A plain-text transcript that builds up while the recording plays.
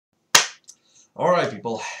Alright,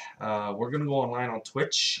 people. We're gonna go online on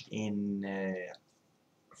Twitch in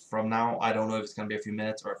from now. I don't know if it's gonna be a few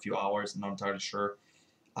minutes or a few hours. I'm not entirely sure.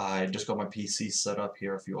 I just got my PC set up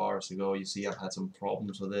here a few hours ago. You see, I've had some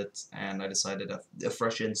problems with it, and I decided a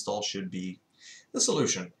fresh install should be the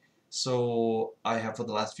solution. So I have for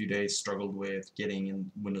the last few days struggled with getting in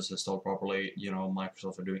Windows installed properly. You know,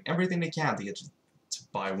 Microsoft are doing everything they can to get to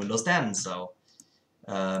buy Windows 10. So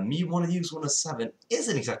me wanting to use Windows 7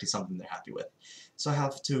 isn't exactly something they're happy with. So I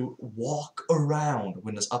have to walk around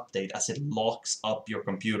Windows Update as it locks up your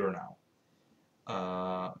computer now.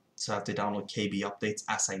 So I have to download KB updates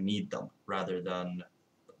as I need them, rather than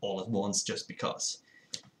all at once just because,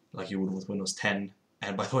 like you would with Windows 10.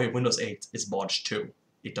 And by the way, Windows 8 is bodged too.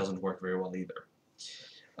 It doesn't work very well either.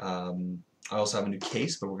 I also have a new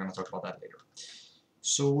case, but we're going to talk about that later.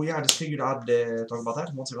 So yeah, I just figured I'd talk about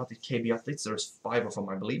that. Once I got the KB updates, there's 5 of them,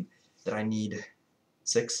 I believe, that I need,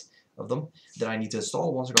 6 of them, that I need to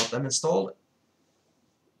install. Once I got them installed,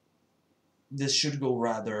 this should go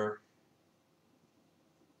rather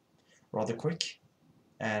quick,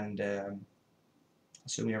 and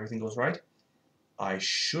assuming everything goes right, I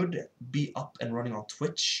should be up and running on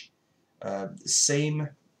Twitch. Same,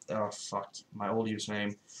 oh fuck, my old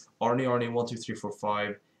username,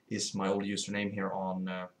 Arnie12345 is my old username here on,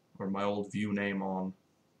 or my old view name on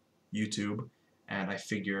YouTube, and I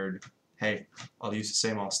figured, hey, I'll use the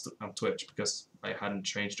same on Twitch because I hadn't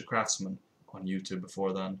changed to Craftsman on YouTube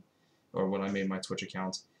before then, or when I made my Twitch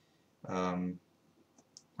account.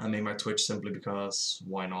 I made my Twitch simply because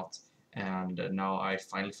why not? And now I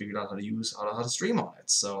finally figured out how to stream on it.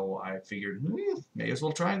 So I figured, may as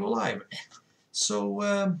well try and go live. So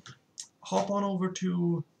hop on over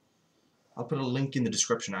to. I'll put a link in the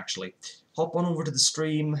description actually. Hop on over to the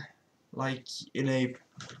stream, like in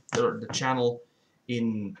the channel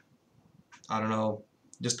in, I don't know,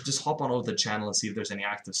 just hop on over the channel and see if there's any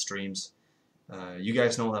active streams. You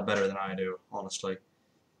guys know that better than I do, honestly.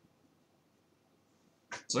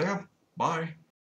 So yeah, bye.